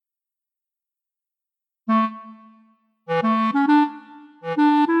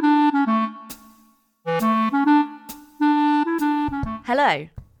Hello,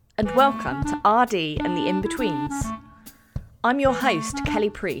 and welcome to RD and the In-Betweens. I'm your host, Kelly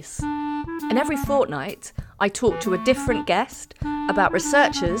Preece, and every fortnight I talk to a different guest about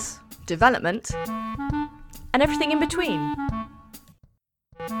researchers, development, and everything in between.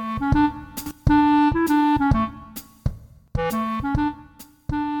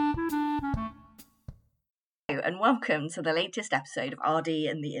 And welcome to the latest episode of RD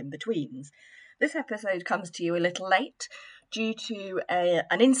and the In-Betweens. This episode comes to you a little late due to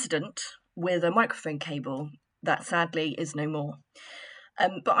an incident with a microphone cable that sadly is no more.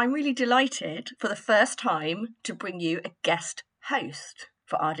 But I'm really delighted for the first time to bring you a guest host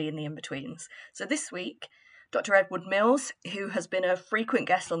for RD and the In-Betweens. So this week, Dr. Edward Mills, who has been a frequent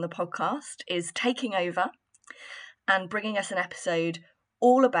guest on the podcast, is taking over and bringing us an episode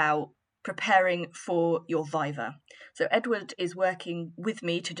all about preparing for your Viva. So Edward is working with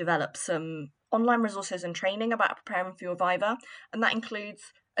me to develop some online resources and training about preparing for your Viva, and that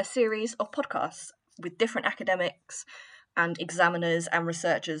includes a series of podcasts with different academics and examiners and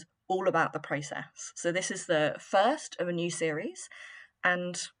researchers all about the process. So this is the first of a new series,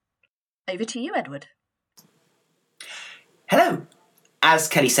 and over to you, Edward. Hello. As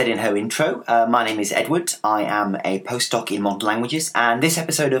Kelly said in her intro, my name is Edward. I am a postdoc in modern languages, and this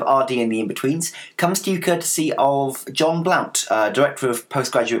episode of RD and the In-Betweens comes to you courtesy of John Blount, Director of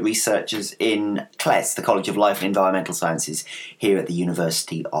Postgraduate Researchers in CLES, the College of Life and Environmental Sciences, here at the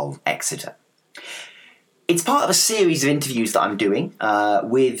University of Exeter. It's part of a series of interviews that I'm doing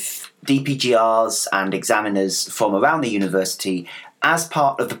with DPGRs and examiners from around the university as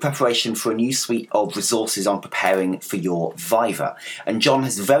part of the preparation for a new suite of resources on preparing for your Viva. And John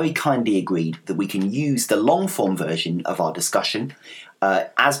has very kindly agreed that we can use the long-form version of our discussion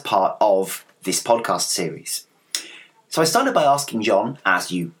as part of this podcast series. So I started by asking John,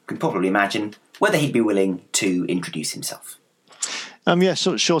 as you can probably imagine, whether he'd be willing to introduce himself.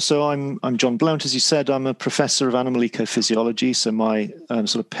 Sure. So I'm John Blount, as you said. I'm a professor of animal ecophysiology, so my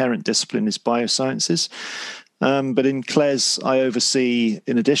sort of parent discipline is biosciences. But in CLES, I oversee,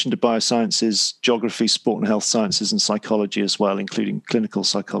 in addition to biosciences, geography, sport and health sciences, and psychology as well, including clinical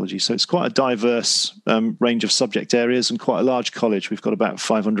psychology. So it's quite a diverse range of subject areas and quite a large college. We've got about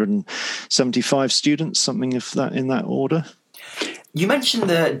 575 students, something of that in that order. You mentioned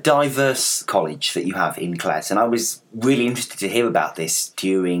the diverse college that you have in CLES, and I was really interested to hear about this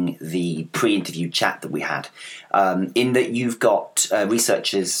during the pre-interview chat that we had, in that you've got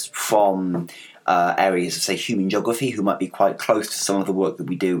researchers from areas of, say, human geography who might be quite close to some of the work that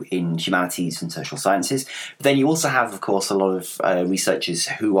we do in humanities and social sciences. But then you also have, of course, a lot of researchers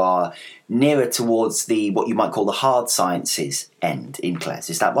who are nearer towards what you might call the hard sciences end in CLES.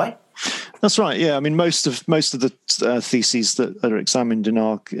 Is that right? That's right. Yeah, I mean, most of the theses that are examined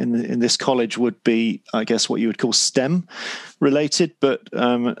in this college would be, I guess, what you would call STEM related. But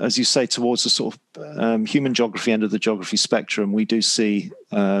as you say, towards the sort of human geography end of the geography spectrum, we do see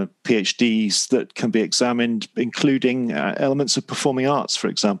PhDs that can be examined, including elements of performing arts, for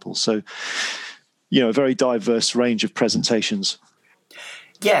example. So, a very diverse range of presentations.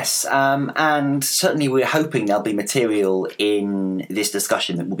 Yes, and certainly we're hoping there'll be material in this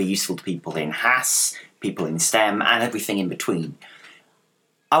discussion that will be useful to people in HASS, people in STEM, and everything in between.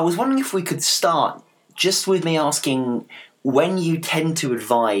 I was wondering if we could start just with me asking when you tend to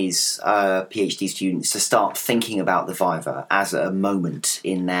advise PhD students to start thinking about the Viva as a moment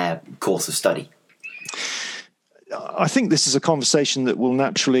in their course of study. I think this is a conversation that will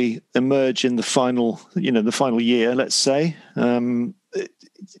naturally emerge in the final year, let's say.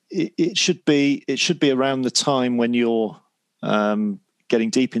 It should be around the time when you're getting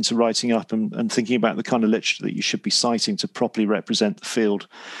deep into writing up and thinking about the kind of literature that you should be citing to properly represent the field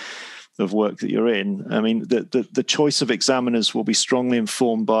of work that you're in. I mean, the choice of examiners will be strongly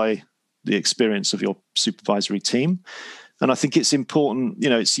informed by the experience of your supervisory team. And I think it's important,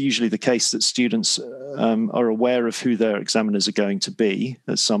 it's usually the case that students are aware of who their examiners are going to be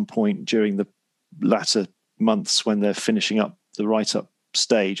at some point during the latter months when they're finishing up the write-up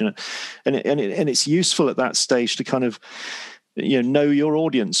stage, and it's useful at that stage to kind of know your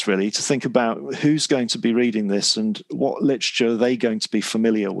audience, really, to think about who's going to be reading this and what literature are they going to be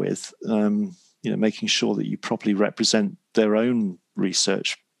familiar with, making sure that you properly represent their own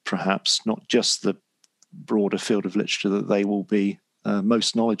research, perhaps not just the broader field of literature that they will be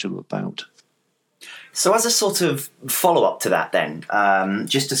most knowledgeable about. So as a sort of follow-up to that then,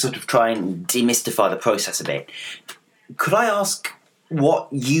 just to sort of try and demystify the process a bit, could I ask what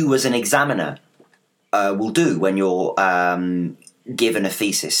you as an examiner will do when you're given a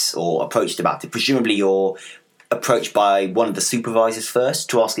thesis or approached about it? Presumably you're approached by one of the supervisors first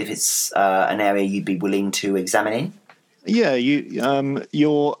to ask if it's an area you'd be willing to examine in? Yeah,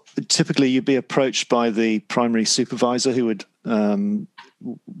 you're typically you'd be approached by the primary supervisor who would,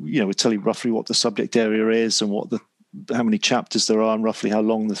 would tell you roughly what the subject area is and how many chapters there are and roughly how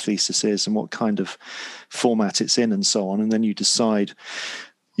long the thesis is and what kind of format it's in and so on. And then you decide,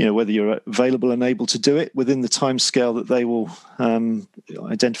 whether you're available and able to do it within the time scale that they will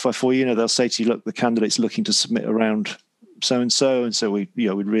identify for you. They'll say to you, look, the candidate's looking to submit around so-and-so, and so we'd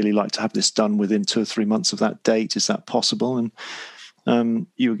really like to have this done within 2 or 3 months of that date. Is that possible? And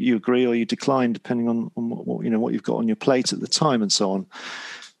you agree or you decline, depending on what you've got on your plate at the time and so on.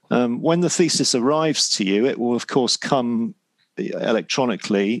 When the thesis arrives to you, it will, of course, come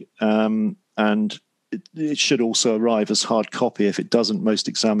electronically, and it should also arrive as hard copy. If it doesn't, most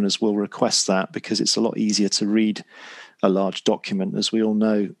examiners will request that because it's a lot easier to read a large document, as we all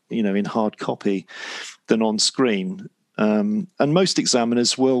know, in hard copy than on screen. And most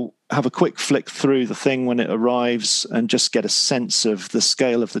examiners will have a quick flick through the thing when it arrives and just get a sense of the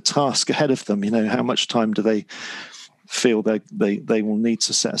scale of the task ahead of them. How much time do they feel they will need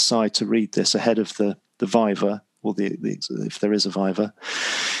to set aside to read this ahead of the viva, or if there is a viva.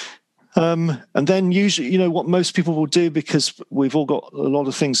 And then usually, what most people will do, because we've all got a lot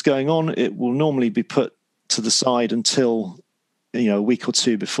of things going on, it will normally be put to the side until, a week or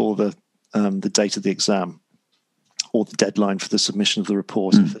two before the date of the exam, or the deadline for the submission of the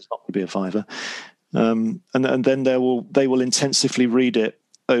report, if there's not going to be a viva. And then they will intensively read it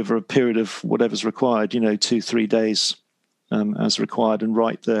over a period of whatever's required, 2-3 days as required, and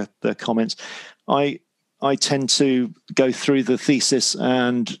write their comments. I tend to go through the thesis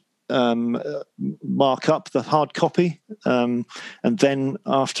and mark up the hard copy, and then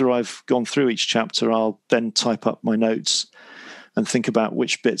after I've gone through each chapter, I'll then type up my notes and think about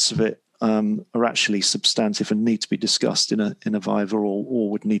which bits of it are actually substantive and need to be discussed in a viva, or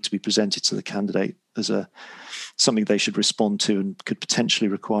would need to be presented to the candidate as something they should respond to and could potentially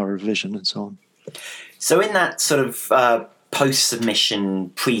require a revision, and so on. So in that sort of post-submission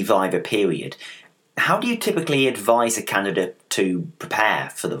pre-viva period, how do you typically advise a candidate to prepare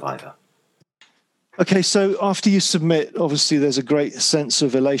for the viva? Okay, so after you submit, obviously there's a great sense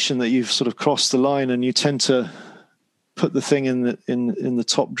of elation that you've sort of crossed the line, and you tend to put the thing in the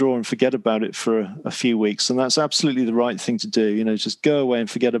top drawer and forget about it for a few weeks, and that's absolutely the right thing to do. Just go away and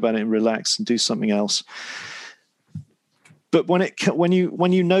forget about it and relax and do something else. But when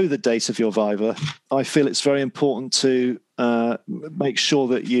you know the date of your viva, I feel it's very important to make sure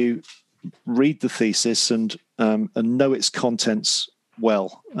that you read the thesis and know its contents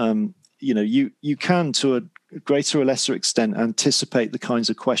well. You can, to a greater or lesser extent, anticipate the kinds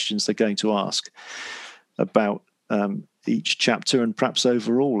of questions they're going to ask about each chapter, and perhaps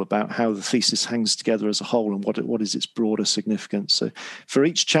overall about how the thesis hangs together as a whole and what is its broader significance. So for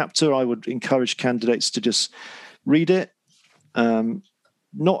each chapter, I would encourage candidates to just read it,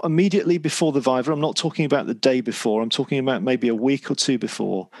 not immediately before the viva. I'm not talking about the day before. I'm talking about maybe a week or two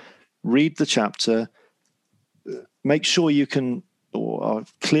before. Read the chapter, make sure you can or are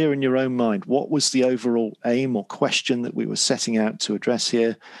clear in your own mind what was the overall aim or question that we were setting out to address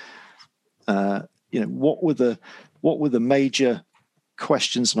here. What were the major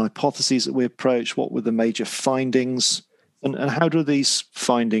questions and hypotheses that we approached? What were the major findings? And how do these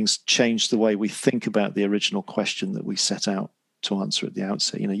findings change the way we think about the original question that we set out to answer at the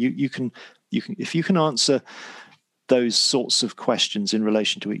outset? You can if you can answer those sorts of questions in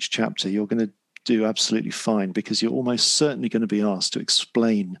relation to each chapter, you're going to do absolutely fine, because you're almost certainly going to be asked to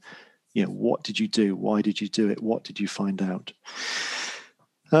explain, what did you do? Why did you do it? What did you find out?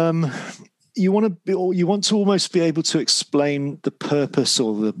 You want to almost be able to explain the purpose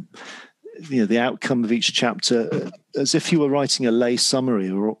or the outcome of each chapter as if you were writing a lay summary,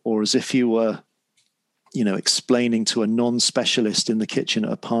 or as if you were, explaining to a non-specialist in the kitchen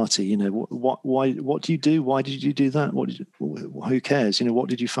at a party. What do you do? Why did you do that? Who cares? What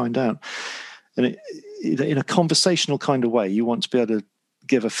did you find out? And in a conversational kind of way, you want to be able to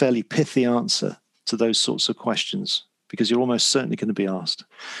give a fairly pithy answer to those sorts of questions, because you're almost certainly going to be asked.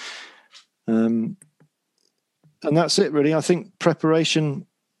 And that's it, really. I think preparation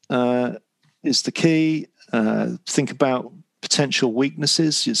is the key. Think about potential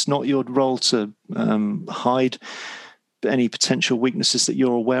weaknesses. It's not your role to hide any potential weaknesses that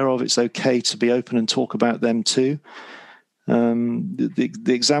you're aware of. It's okay to be open and talk about them too. The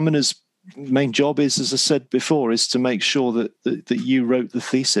examiner's main job is, as I said before, is to make sure that you wrote the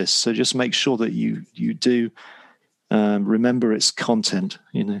thesis. So just make sure that you do remember its content.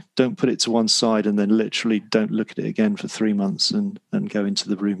 Don't put it to one side and then literally don't look at it again for 3 months and go into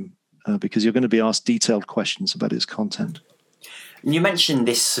the room, because you're going to be asked detailed questions about its content. You mentioned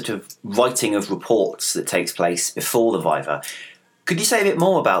this sort of writing of reports that takes place before the Viva. Could you say a bit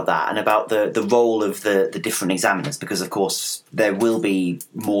more about that and about the role of the different examiners? Because, of course, there will be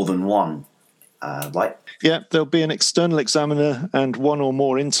more than one, right? Yeah, there'll be an external examiner and one or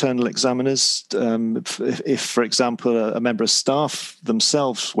more internal examiners. If, for example, a member of staff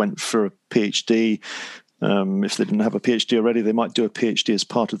themselves went for a PhD, if they didn't have a PhD already, they might do a PhD as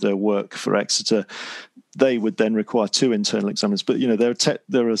part of their work for Exeter. They would then require 2 internal examiners. But,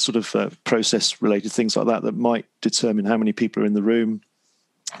 there are sort of process-related things like that might determine how many people are in the room.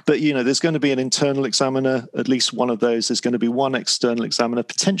 But, there's going to be an internal examiner, at least one of those. There's going to be one external examiner,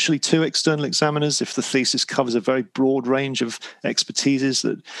 potentially 2 external examiners if the thesis covers a very broad range of expertises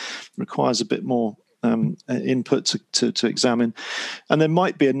that requires a bit more input to examine. And there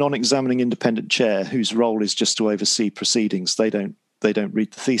might be a non-examining independent chair whose role is just to oversee proceedings. They don't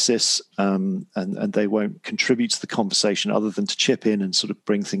read the thesis, and they won't contribute to the conversation other than to chip in and sort of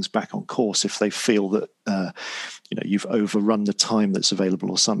bring things back on course if they feel that you've overrun the time that's available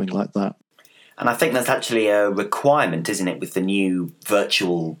or something like that. And I think that's actually a requirement, isn't it, with the new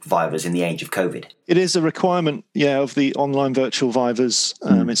virtual Vivas in the age of COVID? It is a requirement, of the online virtual Vivas.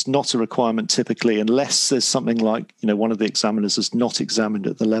 It's not a requirement typically, unless there's something like, one of the examiners has not examined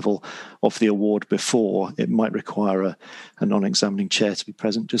at the level of the award before. It might require a non-examining chair to be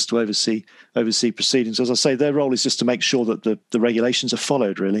present just to oversee proceedings. As I say, their role is just to make sure that the regulations are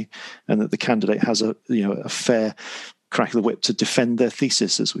followed, really, and that the candidate has a fair crack of the whip to defend their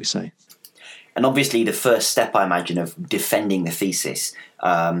thesis, as we say. And obviously the first step, I imagine, of defending the thesis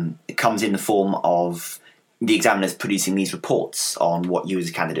it comes in the form of the examiners producing these reports on what you as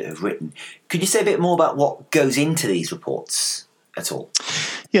a candidate have written. Could you say a bit more about what goes into these reports at all?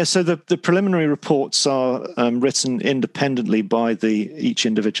 Yeah, so the preliminary reports are written independently by each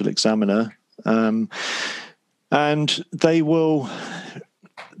individual examiner, and they will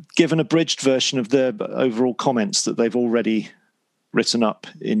give an abridged version of their overall comments that they've already written up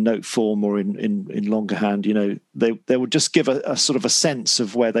in note form or in longer hand. They would just give a sort of a sense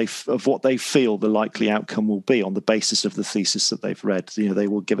of what they feel the likely outcome will be on the basis of the thesis that they've read. They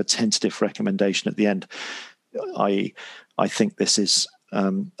will give a tentative recommendation at the end, i.e., I think this is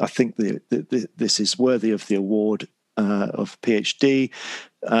this is worthy of the award of PhD,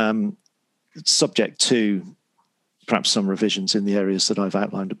 subject to perhaps some revisions in the areas that I've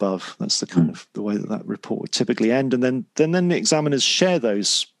outlined above. That's the kind of the way that report would typically end. And then the examiners share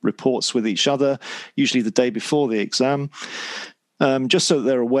those reports with each other, usually the day before the exam, just so that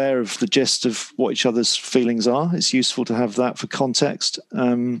they're aware of the gist of what each other's feelings are. It's useful to have that for context.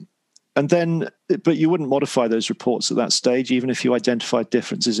 But you wouldn't modify those reports at that stage, even if you identified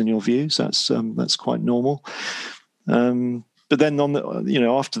differences in your views. That's quite normal. But then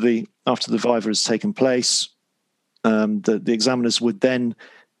after the Viva has taken place, the examiners would then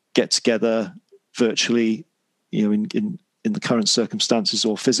get together virtually, in the current circumstances,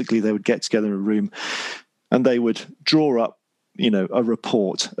 or physically they would get together in a room and they would draw up, a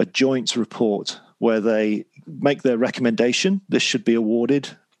report, a joint report where they make their recommendation. This should be awarded,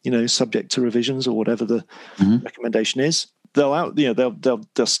 subject to revisions or whatever the recommendation is.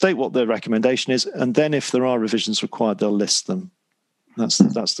 They'll state what their recommendation is, and then if there are revisions required, they'll list them. That's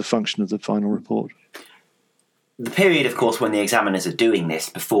the function of the final report. The period, of course, when the examiners are doing this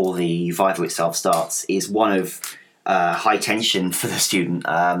before the Viva itself starts is one of high tension for the student,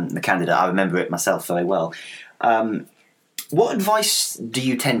 the candidate. I remember it myself very well. What advice do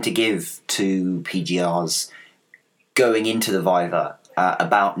you tend to give to PGRs going into the Viva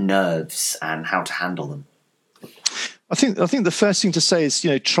about nerves and how to handle them? I think the first thing to say is,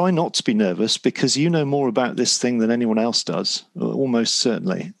 try not to be nervous, because you know more about this thing than anyone else does, almost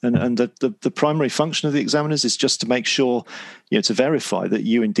certainly. And the primary function of the examiners is just to make sure, to verify that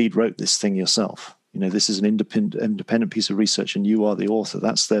you indeed wrote this thing yourself. This is an independent piece of research and you are the author.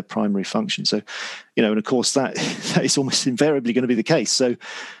 That's their primary function. So, and of course that is almost invariably going to be the case. So,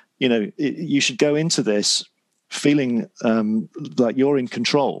 you should go into this feeling like you're in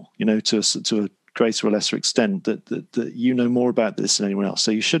control, to a greater or lesser extent, that you know more about this than anyone else. So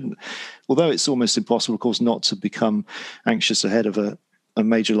you shouldn't, although it's almost impossible, of course, not to become anxious ahead of a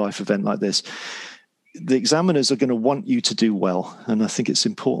major life event like this. The examiners are going to want you to do well, and I think it's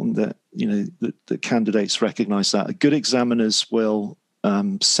important that that candidates recognise that. Good examiners will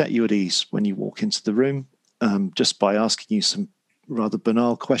set you at ease when you walk into the room, just by asking you some rather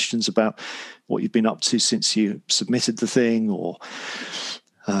banal questions about what you've been up to since you submitted the thing, or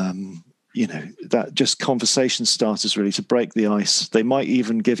that just conversation starters, really, to break the ice. They might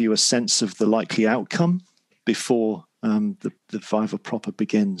even give you a sense of the likely outcome before the Viva proper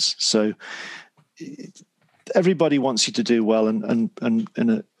begins. So everybody wants you to do well, and in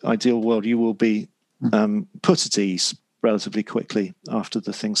an ideal world, you will be put at ease relatively quickly after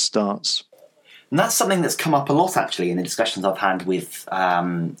the thing starts. And that's something that's come up a lot, actually, in the discussions I've had with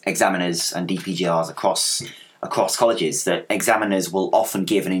examiners and DPGRs across colleges, that examiners will often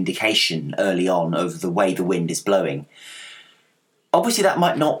give an indication early on of the way the wind is blowing. Obviously, that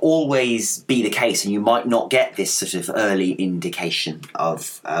might not always be the case, and you might not get this sort of early indication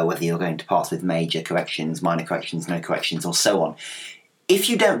of whether you're going to pass with major corrections, minor corrections, no corrections, or so on. If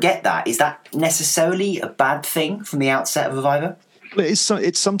you don't get that, is that necessarily a bad thing from the outset of a Viva?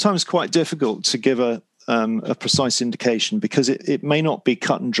 It's sometimes quite difficult to give a precise indication, because it may not be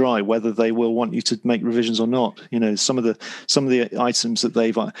cut and dry whether they will want you to make revisions or not. You know, some of the items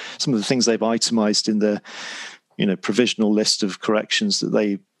that some of the things they've itemized in their provisional list of corrections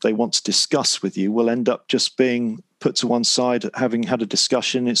that they want to discuss with you will end up just being put to one side. Having had a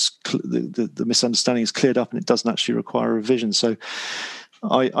discussion, the misunderstanding is cleared up, and it doesn't actually require a revision. So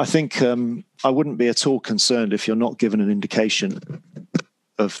I think I wouldn't be at all concerned if you're not given an indication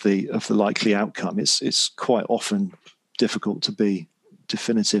of the likely outcome. It's quite often difficult to be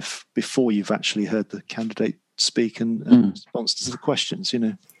definitive before you've actually heard the candidate speak and response to the questions.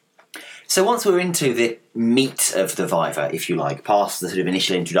 So once we're into the meat of the Viva, if you like, past the sort of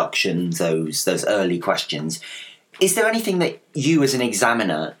initial introductions, those early questions, is there anything that you as an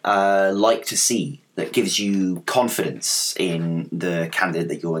examiner like to see that gives you confidence in the candidate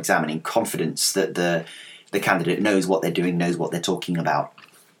that you're examining, confidence that the candidate knows what they're doing, knows what they're talking about?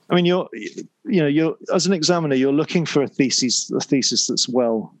 I mean, you're as an examiner, you're looking for a thesis that's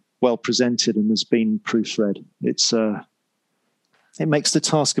well presented and has been proofread. It makes the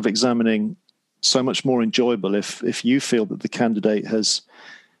task of examining so much more enjoyable if you feel that the candidate has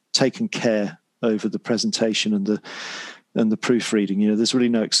taken care over the presentation and the proofreading. There's really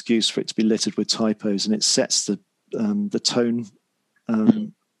no excuse for it to be littered with typos, and it sets the tone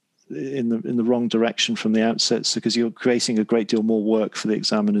in the wrong direction from the outset, because you're creating a great deal more work for the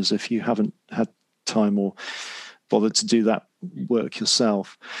examiners if you haven't had time or bothered to do that work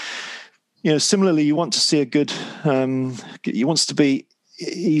yourself. Similarly, you want to see a good, you want it to be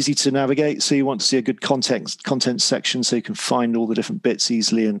easy to navigate. So you want to see a good content section, so you can find all the different bits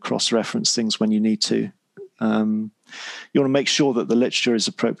easily and cross-reference things when you need to. You want to make sure that the literature is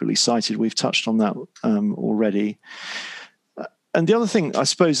appropriately cited. We've touched on that already. And the other thing, I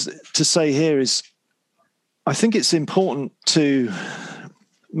suppose, to say here is, I think it's important to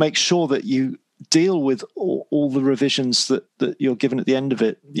make sure that you deal with all the revisions that you're given at the end of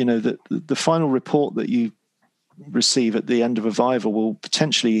it. That the final report that you receive at the end of a Viva will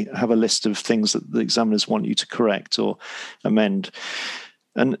potentially have a list of things that the examiners want you to correct or amend.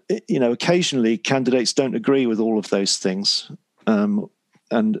 And occasionally candidates don't agree with all of those things,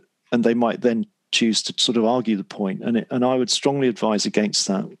 and they might then choose to sort of argue the point. And I would strongly advise against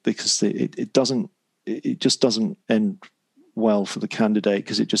that, because it just doesn't end well for the candidate,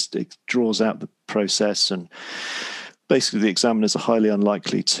 because it draws out the process, and basically the examiners are highly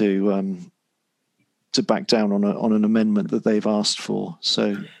unlikely to back down on an amendment that they've asked for.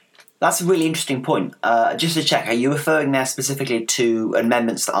 So that's a really interesting point. Just to check, are you referring there specifically to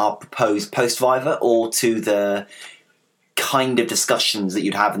amendments that are proposed post-Viva, or to the kind of discussions that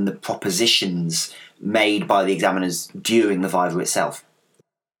you'd have in the propositions made by the examiners during the Viva itself?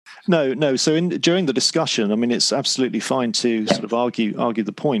 No. So during the discussion, I mean, it's absolutely fine to sort of argue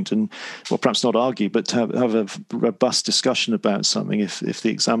the point, and well, perhaps not argue, but to have a robust discussion about something. If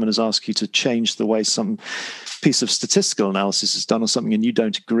the examiners ask you to change the way some piece of statistical analysis is done or something, and you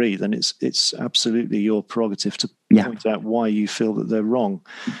don't agree, then it's absolutely your prerogative to point out why you feel that they're wrong.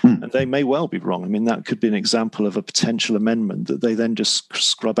 And they may well be wrong. I mean, that could be an example of a potential amendment that they then just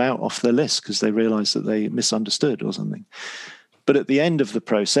scrub out off their list because they realise that they misunderstood or something. But at the end of the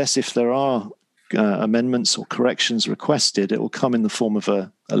process, if there are amendments or corrections requested, it will come in the form of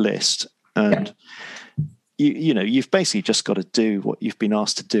a list. And, you've basically just got to do what you've been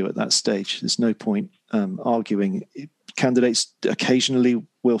asked to do at that stage. There's no point arguing. Candidates occasionally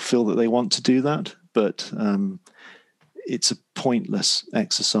will feel that they want to do that, but it's a pointless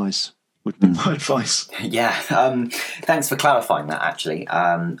exercise, would be my advice. Yeah, thanks for clarifying that, actually.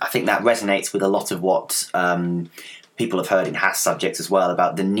 I think that resonates with a lot of what people have heard in HASS subjects as well,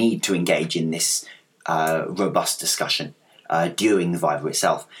 about the need to engage in this robust discussion during the Viva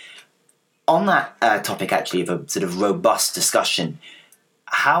itself. On that topic, actually, of a sort of robust discussion,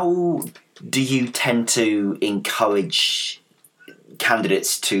 how do you tend to encourage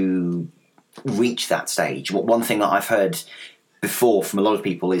candidates to reach that stage? One thing that I've heard before from a lot of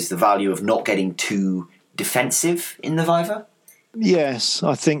people is the value of not getting too defensive in the Viva. Yes,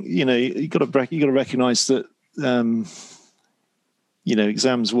 I think you've got to recognise that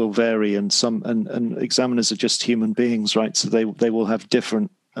exams will vary, and examiners are just human beings, right? So they will have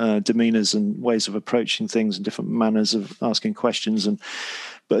different demeanors and ways of approaching things and different manners of asking questions.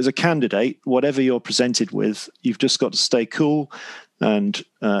 But as a candidate, whatever you're presented with, you've just got to stay cool and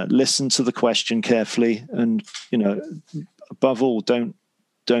listen to the question carefully. And above all, don't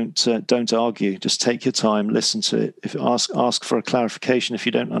argue. Just take your time, listen to it. If ask for a clarification if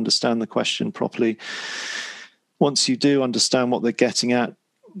you don't understand the question properly. Once you do understand what they're getting at,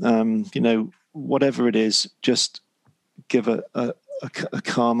 whatever it is, just give a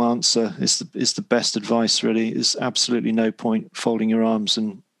calm answer is the best advice, really. There's absolutely no point folding your arms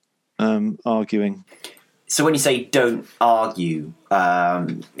and arguing. So when you say don't argue,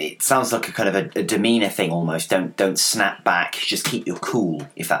 it sounds like a kind of a demeanour thing almost. Don't snap back. Just keep your cool,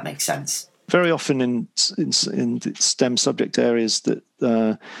 if that makes sense. Very often in STEM subject areas that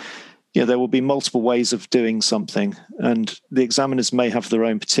there will be multiple ways of doing something, and the examiners may have their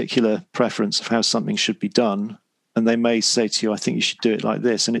own particular preference of how something should be done, and they may say to you, "I think you should do it like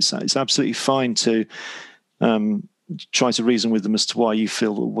this," and it's absolutely fine to try to reason with them as to why you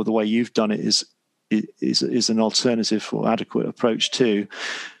feel the way you've done it is an alternative or adequate approach too.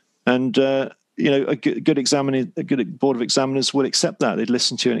 And a good board of examiners will accept that. They'd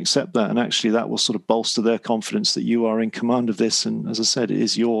listen to you and accept that, and actually that will sort of bolster their confidence that you are in command of this. And as I said, it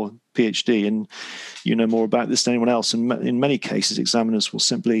is your PhD, and you know more about this than anyone else. And in many cases, examiners will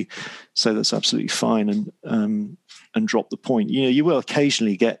simply say that's absolutely fine and drop the point. You will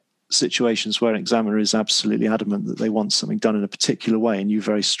occasionally get situations where an examiner is absolutely adamant that they want something done in a particular way, and you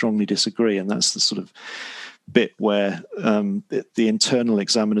very strongly disagree, and that's the sort of bit where the internal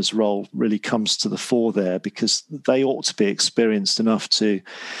examiner's role really comes to the fore there, because they ought to be experienced enough to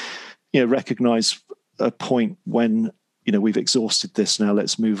recognize a point when we've exhausted this, now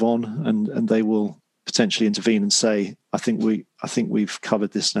let's move on, and they will potentially intervene and say, I think we've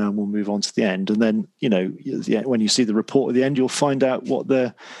covered this now and we'll move on to the end. And then when you see the report at the end, you'll find out what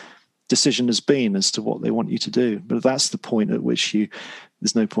their decision has been as to what they want you to do. But that's the point at which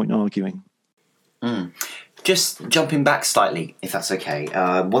there's no point arguing. Just jumping back slightly, if that's okay.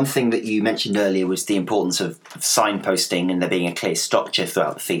 One thing that you mentioned earlier was the importance of signposting and there being a clear structure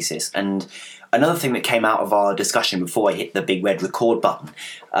throughout the thesis. And another thing that came out of our discussion before I hit the big red record button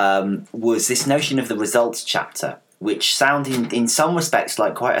was this notion of the results chapter, which sounded in some respects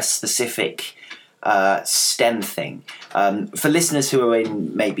like quite a specific STEM thing. For listeners who are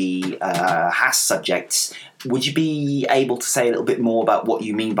in maybe HASS subjects, would you be able to say a little bit more about what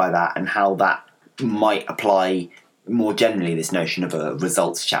you mean by that and how that might apply more generally, this notion of a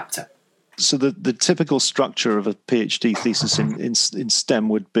results chapter? So the typical structure of a PhD thesis in STEM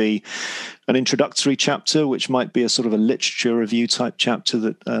would be an introductory chapter, which might be a sort of a literature review type chapter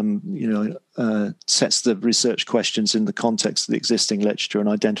that sets the research questions in the context of the existing literature and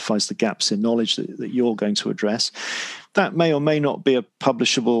identifies the gaps in knowledge that you're going to address. That may or may not be a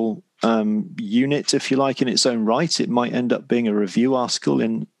publishable unit, if you like, in its own right. It might end up being a review article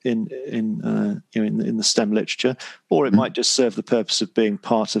in the STEM literature, or it might just serve the purpose of being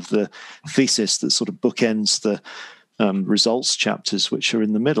part of the thesis that sort of bookends the results chapters, which are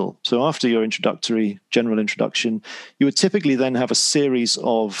in the middle. So after your general introduction, you would typically then have a series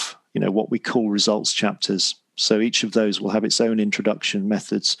of what we call results chapters. So each of those will have its own introduction,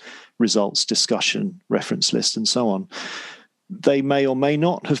 methods, results, discussion, reference list, and so on. They may or may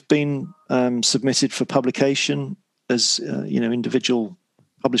not have been submitted for publication as individual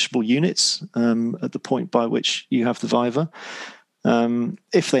publishable units at the point by which you have the viva.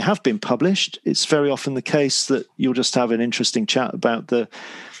 If they have been published, it's very often the case that you'll just have an interesting chat about the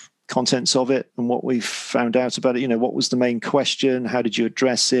contents of it and what we've found out about it. What was the main question? How did you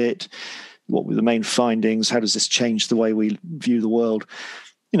address it? What were the main findings? How does this change the way we view the world?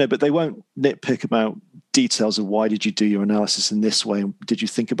 But they won't nitpick about details of why did you do your analysis in this way, and did you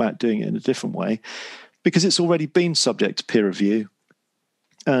think about doing it in a different way, because it's already been subject to peer review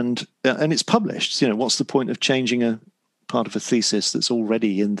and it's published. What's the point of changing a part of a thesis that's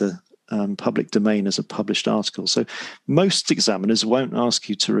already in the public domain as a published article? So most examiners won't ask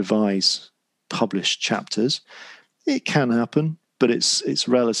you to revise published chapters. It can happen, but it's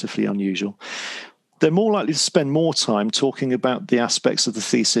relatively unusual. They're more likely to spend more time talking about the aspects of the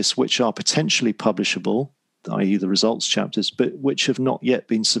thesis which are potentially publishable, i.e. the results chapters, but which have not yet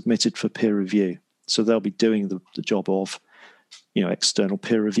been submitted for peer review. So they'll be doing the job of external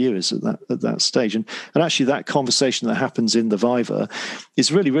peer reviewers at that stage. And actually that conversation that happens in the viva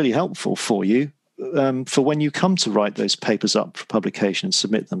is really, really helpful for you for when you come to write those papers up for publication and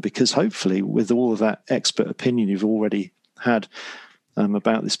submit them, because hopefully with all of that expert opinion you've already had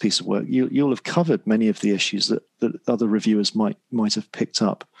about this piece of work, you'll have covered many of the issues that other reviewers might have picked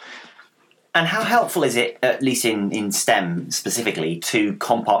up. And how helpful is it, at least in STEM specifically, to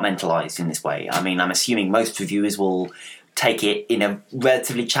compartmentalise in this way? I mean, I'm assuming most reviewers will take it in a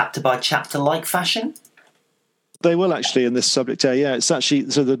relatively chapter-by-chapter-like fashion? They will actually in this subject area. Yeah, it's actually,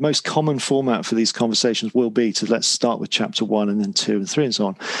 so the most common format for these conversations will be to let's start with chapter 1 and then 2 and 3 and so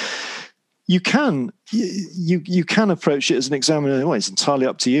on. You can approach it as an examiner. Well, it's entirely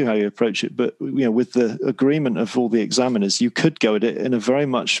up to you how you approach it. But with the agreement of all the examiners, you could go at it in a very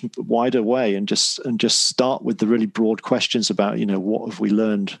much wider way and just start with the really broad questions about what have we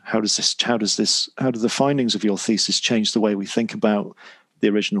learned? How do the findings of your thesis change the way we think about the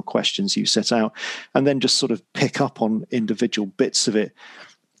original questions you set out, and then just sort of pick up on individual bits of it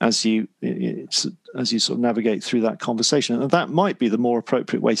as you sort of navigate through that conversation. And that might be the more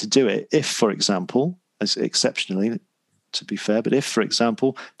appropriate way to do it if, for example, as exceptionally, to be fair, but if, for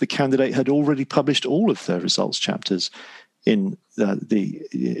example, the candidate had already published all of their results chapters in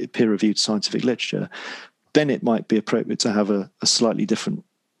the peer-reviewed scientific literature, then it might be appropriate to have a slightly different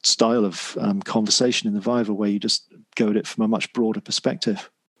style of conversation in the Viva where you just go at it from a much broader perspective.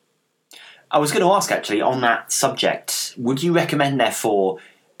 I was going to ask, actually, on that subject, would you recommend, therefore,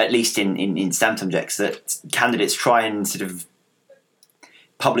 at least in STEM subjects, that candidates try and sort of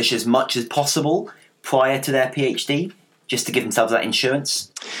publish as much as possible prior to their PhD, just to give themselves that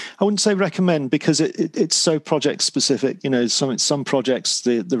insurance? I wouldn't say recommend, because it's so project specific. Some projects,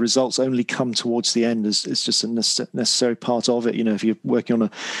 the results only come towards the end as just a necessary part of it. If you're working on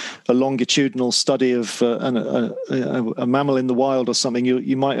a longitudinal study of a mammal in the wild or something,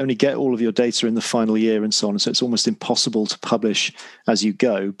 you might only get all of your data in the final year and so on. So it's almost impossible to publish as you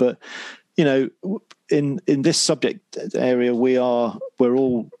go. But in this subject area, we're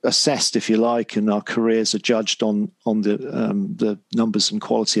all assessed, if you like, and our careers are judged on the numbers and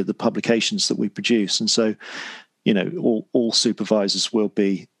quality of the publications that we produce. And so, all supervisors will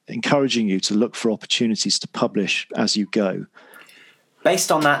be encouraging you to look for opportunities to publish as you go.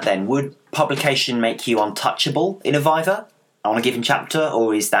 Based on that, then, would publication make you untouchable in a Viva on a given chapter,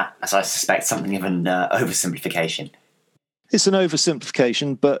 or is that, as I suspect, something of an oversimplification? It's an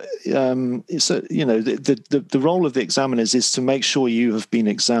oversimplification, but it's the role of the examiners is to make sure you have been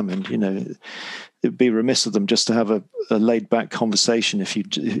examined. It'd be remiss of them just to have a laid-back conversation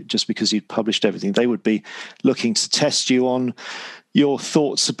just because you'd published everything. They would be looking to test you on your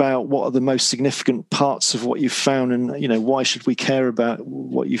thoughts about what are the most significant parts of what you've found, and why should we care about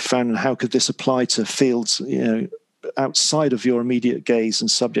what you've found, and how could this apply to fields outside of your immediate gaze and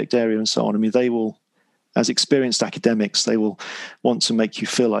subject area and so on. I mean, they will, as experienced academics, they will want to make you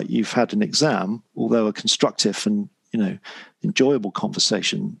feel like you've had an exam, although a constructive and enjoyable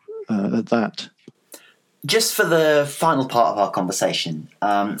conversation at that. Just for the final part of our conversation,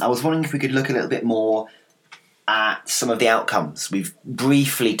 I was wondering if we could look a little bit more at some of the outcomes. We've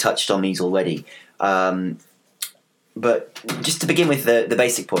briefly touched on these already, but just to begin with the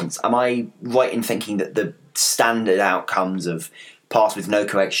basic points, am I right in thinking that the standard outcomes of pass with no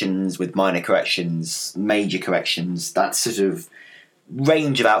corrections, with minor corrections, major corrections, that sort of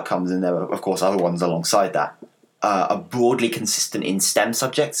range of outcomes, and there are, of course, other ones alongside that, are broadly consistent in STEM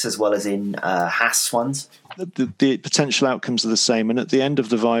subjects as well as in HASS ones? The potential outcomes are the same, and at the end of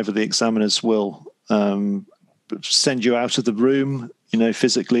the Viva, the examiners will send you out of the room,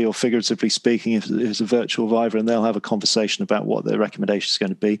 physically or figuratively speaking, if it's a virtual Viva, and they'll have a conversation about what their recommendation is going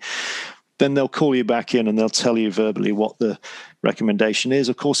to be. Then they'll call you back in and they'll tell you verbally what the recommendation is.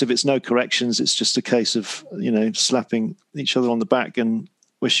 Of course, if it's no corrections, it's just a case of, slapping each other on the back and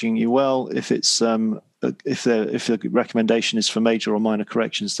wishing you well. If it's if the recommendation is for major or minor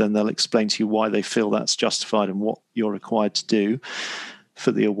corrections, then they'll explain to you why they feel that's justified and what you're required to do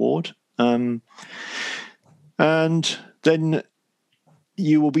for the award. And then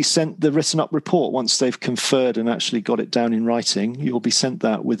you will be sent the written up report once they've conferred and actually got it down in writing. You'll be sent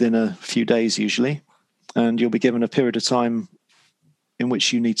that within a few days usually, and you'll be given a period of time in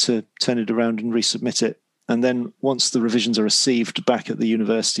which you need to turn it around and resubmit it. And then once the revisions are received back at the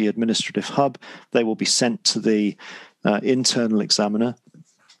university administrative hub, they will be sent to the internal examiner,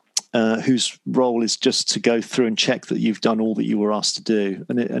 whose role is just to go through and check that you've done all that you were asked to do.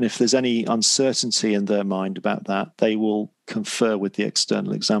 And if there's any uncertainty in their mind about that, they will confer with the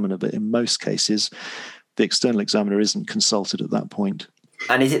external examiner. But in most cases, the external examiner isn't consulted at that point.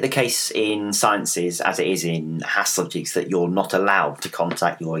 And is it the case in sciences, as it is in HASS subjects, that you're not allowed to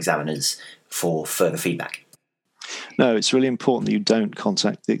contact your examiners for further feedback? No, it's really important that you don't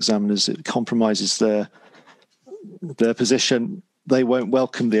contact the examiners. It compromises their position they won't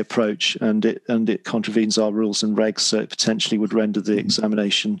welcome the approach, and it contravenes our rules and regs, so it potentially would render the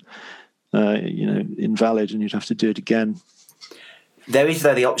examination invalid, and you'd have to do it again. There is,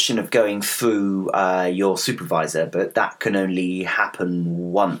 though, the option of going through your supervisor, but that can only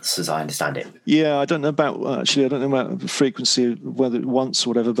happen once, as I understand it. Yeah, I don't know about the frequency, whether once or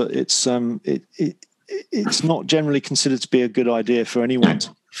whatever, but it's not generally considered to be a good idea for anyone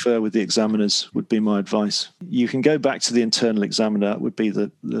to confer with the examiners, would be my advice. You can go back to the internal examiner. That would be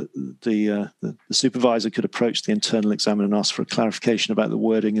the supervisor could approach the internal examiner and ask for a clarification about the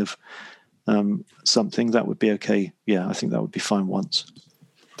wording of something. That would be okay. Yeah, I think that would be fine once.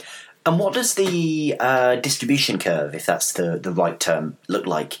 And what does the distribution curve, if that's the right term, look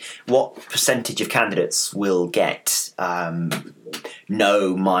like? What percentage of candidates will get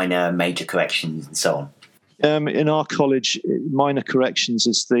no, minor, major corrections and so on? In our college, minor corrections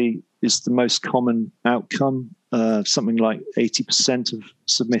is the most common outcome. Something like 80% of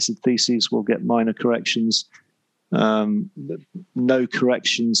submitted theses will get minor corrections. No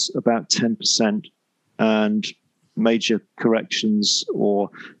corrections, about 10%, and major corrections or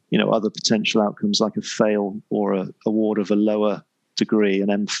other potential outcomes like a fail or a award of a lower degree, an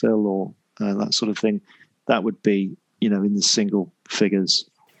MPhil or that sort of thing, that would be in the single figures.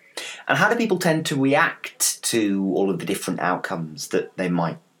 And how do people tend to react to all of the different outcomes that they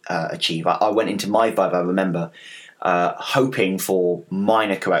might achieve? I went into my vibe, I remember, hoping for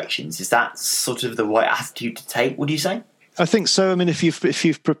minor corrections. Is that sort of the right attitude to take, would you say? I think so. I mean, if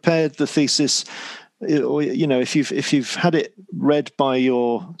you've prepared the thesis, or if you've had it read by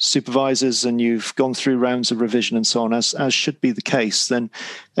your supervisors and you've gone through rounds of revision and so on, as should be the case, then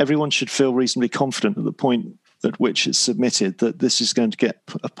everyone should feel reasonably confident at the point at which it's submitted that this is going to get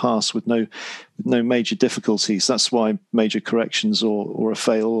a pass with no major difficulties. That's why major corrections or a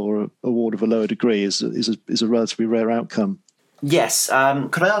fail or a award of a lower degree is a relatively rare outcome. Yes.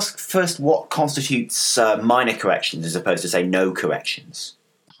 Could I ask first what constitutes minor corrections as opposed to, say, no corrections?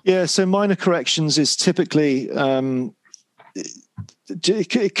 Yeah, so minor corrections is typically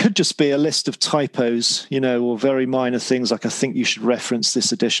it could just be a list of typos, or very minor things like, I think you should reference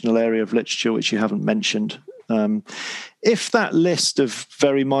this additional area of literature which you haven't mentioned. If that list of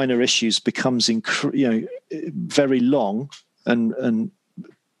very minor issues becomes very long and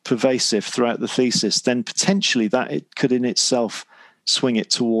pervasive throughout the thesis, then potentially that it could in itself swing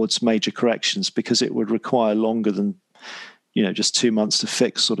it towards major corrections, because it would require longer than just 2 months to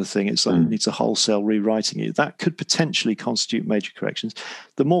fix, sort of thing. It's like it needs a wholesale rewriting. That could potentially constitute major corrections.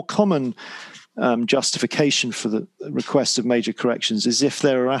 The more common justification for the request of major corrections is if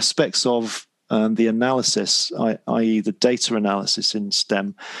there are aspects of the analysis, i.e. the data analysis in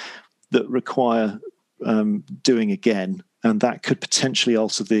STEM, that require doing again, and that could potentially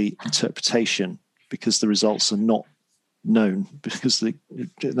alter the interpretation because the results are not known, because the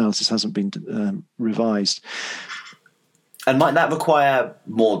analysis hasn't been revised. And might that require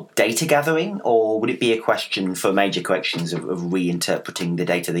more data gathering, or would it be a question for major corrections of reinterpreting the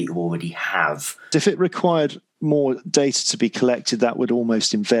data that you already have? If it required more data to be collected, that would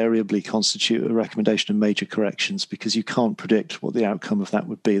almost invariably constitute a recommendation of major corrections, because you can't predict what the outcome of that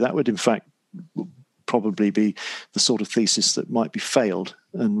would be. That would, in fact, probably be the sort of thesis that might be failed,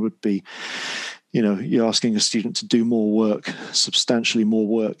 and would be, you're asking a student to do more work, substantially more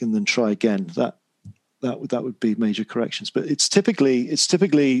work, and then try again. That would be major corrections. But it's typically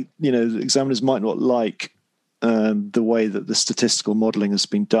examiners might not like the way that the statistical modelling has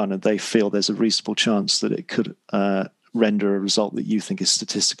been done, and they feel there's a reasonable chance that it could render a result that you think is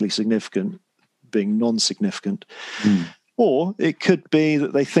statistically significant being non-significant. Or it could be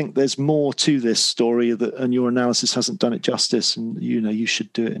that they think there's more to this story and your analysis hasn't done it justice, and you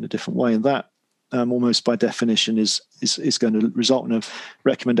should do it in a different way. And that almost by definition is going to result in a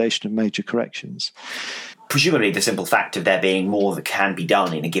recommendation of major corrections. Presumably the simple fact of there being more that can be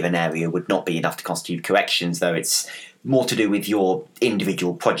done in a given area would not be enough to constitute corrections, though it's more to do with your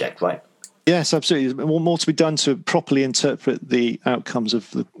individual project, right? Yes, absolutely. More to be done to properly interpret the outcomes of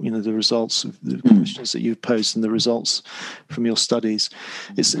the results of the questions that you've posed and the results from your studies.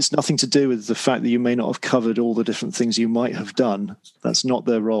 It's nothing to do with the fact that you may not have covered all the different things you might have done. That's not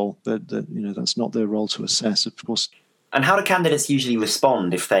their role. That's not their role to assess, of course. And how do candidates usually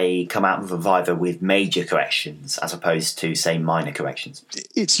respond if they come out of a viva with major corrections as opposed to, say, minor corrections?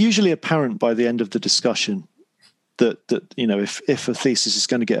 It's usually apparent by the end of the discussion that if a thesis is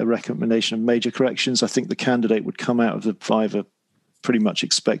going to get a recommendation of major corrections, I think the candidate would come out of the viva pretty much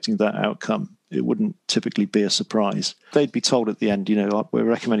expecting that outcome. It wouldn't typically be a surprise. They'd be told at the end, we're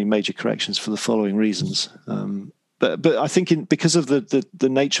recommending major corrections for the following reasons. But I think because of the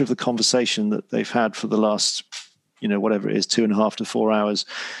nature of the conversation that they've had for the last whatever it is, 2.5 to 4 hours,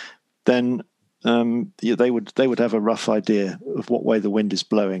 then they would have a rough idea of what way the wind is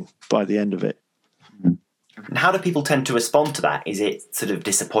blowing by the end of it. And how do people tend to respond to that? Is it sort of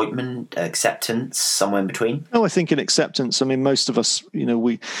disappointment, acceptance, somewhere in between? No, I think in acceptance. I mean, most of us,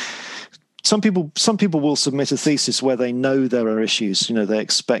 some people will submit a thesis where they know there are issues. They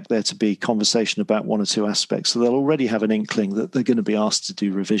expect there to be conversation about one or two aspects, so they'll already have an inkling that they're going to be asked to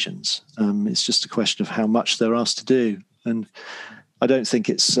do revisions. It's just a question of how much they're asked to do, and I don't think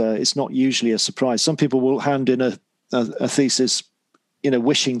it's not usually a surprise. Some people will hand in a thesis,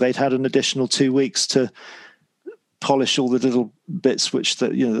 wishing they'd had an additional 2 weeks to polish all the little bits which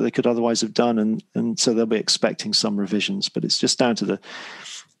that they could otherwise have done, and so they'll be expecting some revisions. But it's just down to the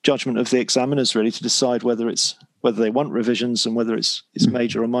judgment of the examiners really to decide whether they want revisions and whether it's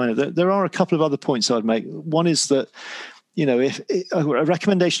major or minor. There are a couple of other points I'd make. One is that if a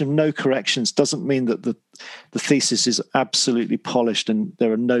recommendation of no corrections doesn't mean that the thesis is absolutely polished and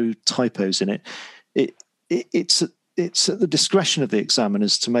there are no typos in it. It's at the discretion of the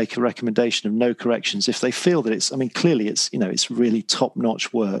examiners to make a recommendation of no corrections if they feel that clearly it's really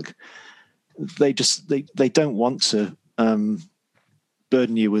top-notch work. They don't want to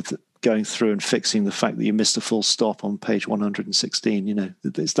burden you with going through and fixing the fact that you missed a full stop on page 116.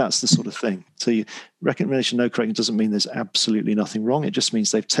 That's the sort of thing. So recommendation no correction doesn't mean there's absolutely nothing wrong. It just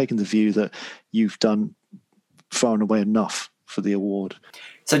means they've taken the view that you've done far and away enough for the award.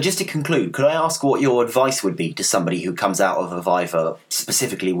 So just to conclude, could I ask what your advice would be to somebody who comes out of a Viva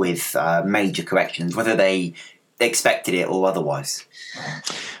specifically with major corrections, whether they expected it or otherwise?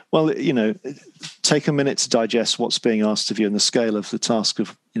 Well, take a minute to digest what's being asked of you and the scale of the task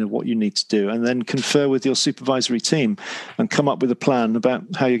of what you need to do, and then confer with your supervisory team and come up with a plan about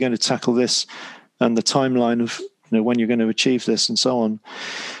how you're going to tackle this and the timeline of when you're going to achieve this and so on.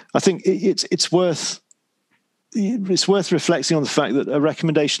 I think it's worth reflecting on the fact that a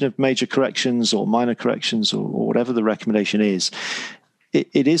recommendation of major corrections or minor corrections or whatever the recommendation is,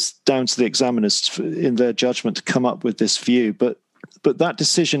 it is down to the examiners in their judgment to come up with this view, but that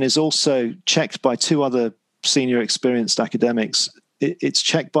decision is also checked by two other senior experienced academics. It's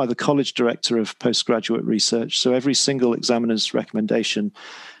checked by the college director of postgraduate research. So every single examiner's recommendation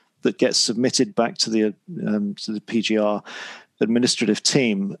that gets submitted back to the PGR administrative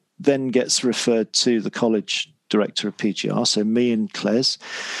team then gets referred to the college director of PGR, so me and Claes.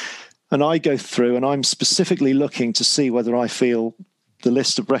 And I go through and I'm specifically looking to see whether I feel the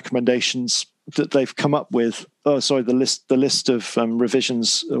list of recommendations that they've come up with, the list of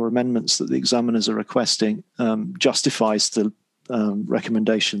revisions or amendments that the examiners are requesting justifies the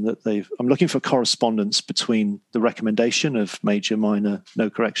recommendation that I'm looking for correspondence between the recommendation of major, minor, no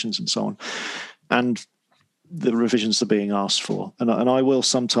corrections and so on, and the revisions they're being asked for. And I will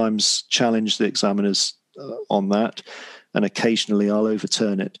sometimes challenge the examiners on that, and occasionally I'll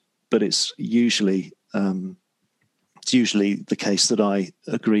overturn it, but it's usually the case that I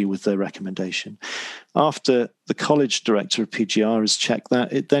agree with their recommendation. After the college director of PGR has checked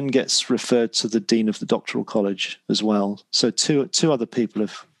that, it then gets referred to the dean of the doctoral college as well. So two other people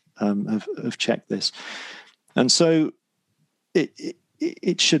have checked this, and so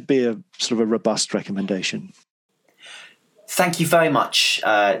it should be a sort of a robust recommendation. Thank you very much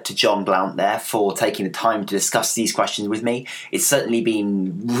to John Blount there for taking the time to discuss these questions with me. It's certainly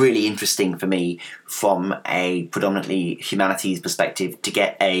been really interesting for me from a predominantly humanities perspective to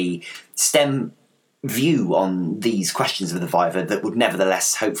get a STEM view on these questions of the Viva that would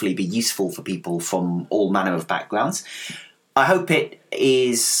nevertheless hopefully be useful for people from all manner of backgrounds. I hope it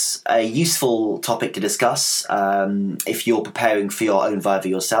is a useful topic to discuss if you're preparing for your own Viva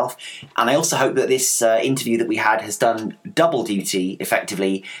yourself. And I also hope that this interview that we had has done double duty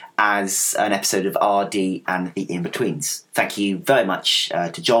effectively as an episode of RD and the In-Betweens. Thank you very much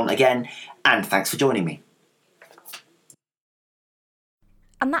to John again, and thanks for joining me.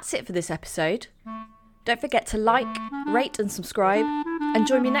 And that's it for this episode. Don't forget to like, rate and subscribe, and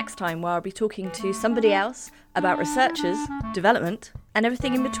join me next time where I'll be talking to somebody else about researchers, development, and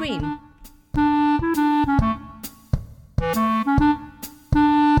everything in between.